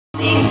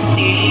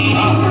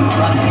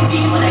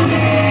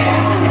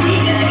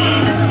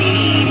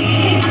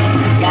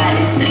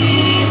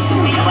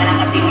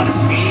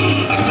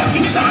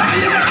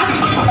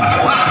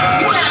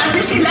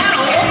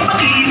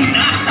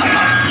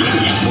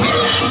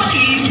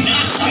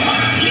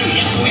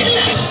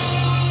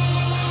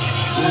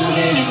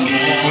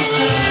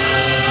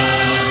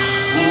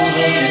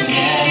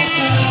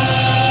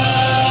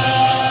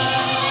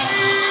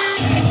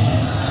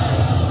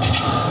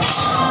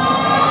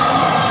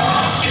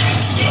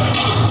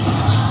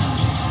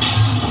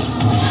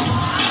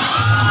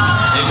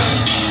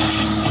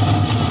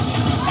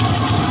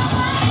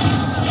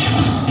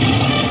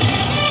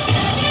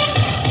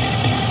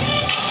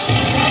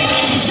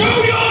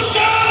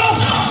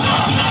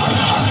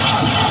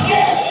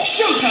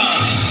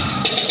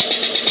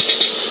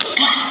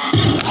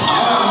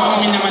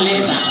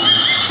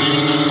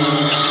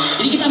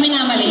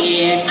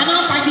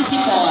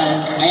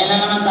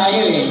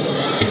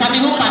Sabi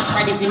mo past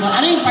participle.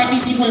 Ano yung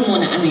participle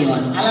muna? Ano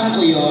yun? Alam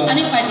ko yun. Ano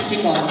yung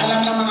participle? At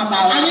alam ng mga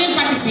tao. Ano yung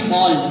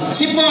participle?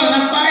 Sipol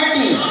ng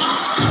party.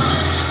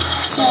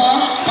 So?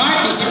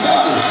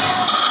 Participle.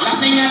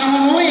 Lasing nga nang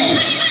umuwi.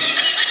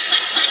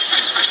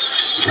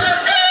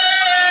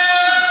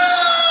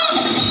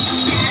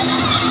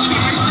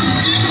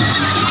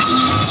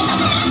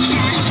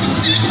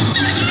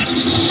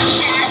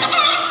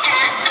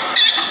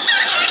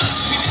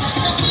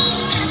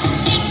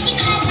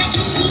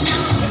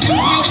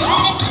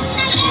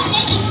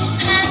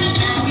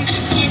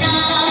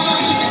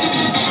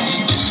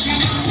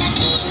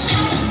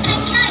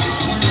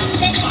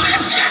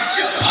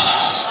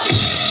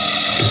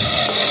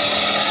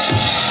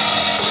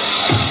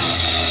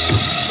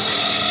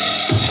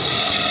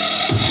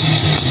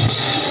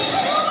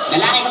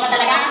 Lalaki ka ba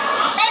talaga?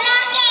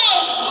 Lalaki!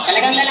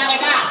 Talagang lalaki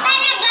ka?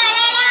 Talaga,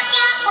 lalaki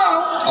ako.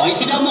 O,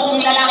 sigaw mo kung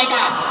lalaki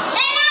ka.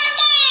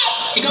 Lalaki!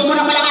 Sigaw mo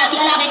ng malakas,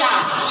 lalaki ka.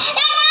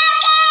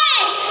 Lalaki!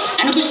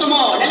 Ano gusto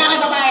mo? Lalaki,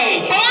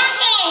 babae?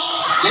 Lalaki!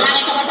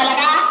 Lalaki ka ba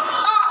talaga?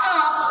 Oo.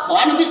 O,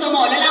 ano gusto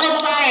mo? Lalaki,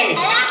 babae?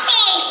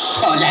 Lalaki!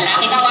 O,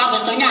 lalaki daw ha,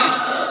 gusto niya.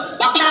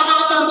 Bakla ka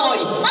o tomboy?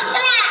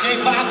 Bakla! May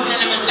bago na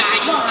naman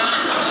tayo, ha?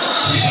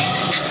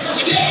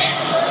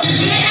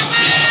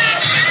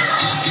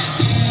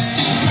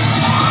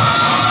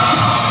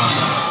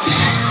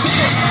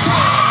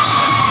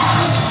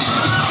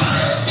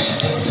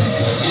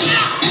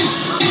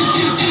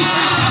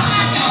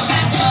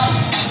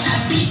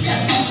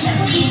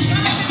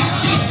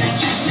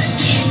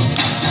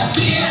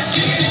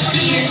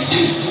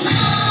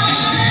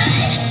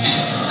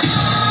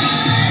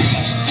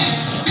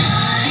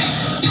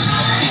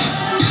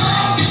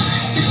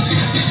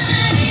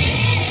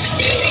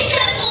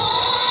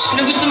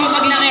 Ano gusto mo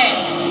paglaki?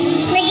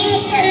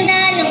 Maging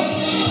sandalo.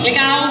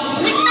 Ikaw?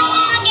 Gusto ko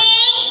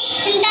maging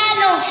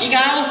sandalo.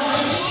 Ikaw?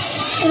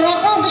 Kung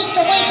ako gusto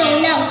ko, ikaw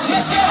lang.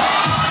 Let's go!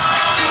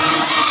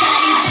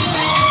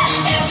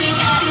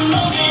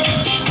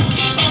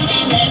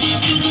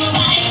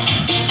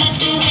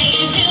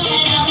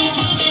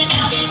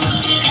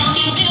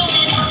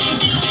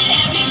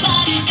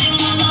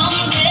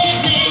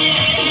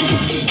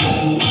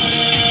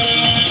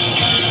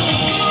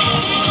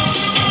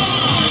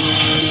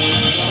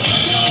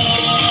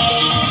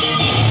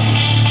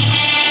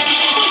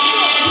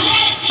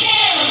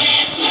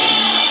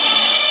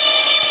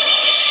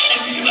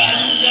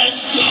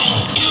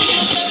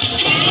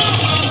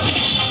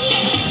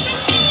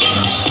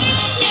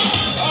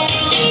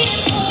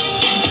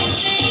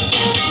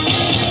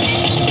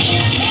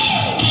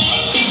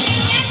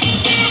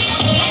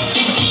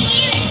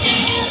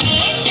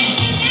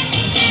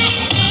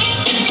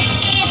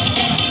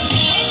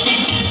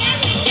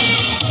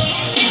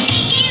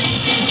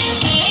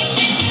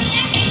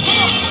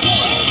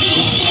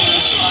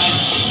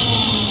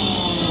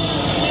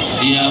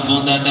 E a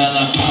bunda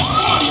dela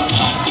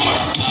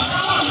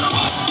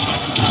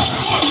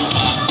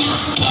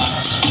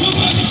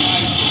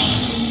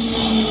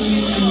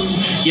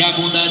E a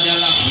bunda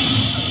dela.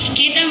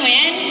 Kita mo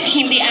yan?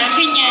 Hindi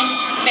akin yan.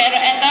 Pero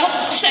eto,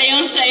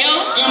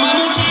 sayong-sayo. Girl, my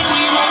mood changed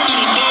when you walked through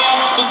the door.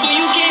 Before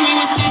you came, it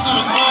was tears on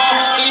the floor.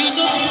 Girl, you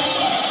so...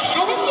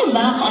 Alam niyo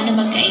ba kung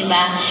ano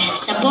magkaiba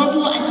sa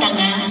bobo at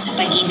tanga sa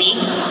pag-ibig?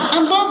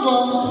 Ang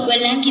bobo,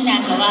 walang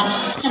ginagawa.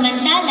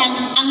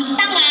 Samantalang, ang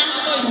tanga,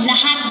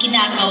 lahat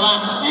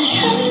ginagawa.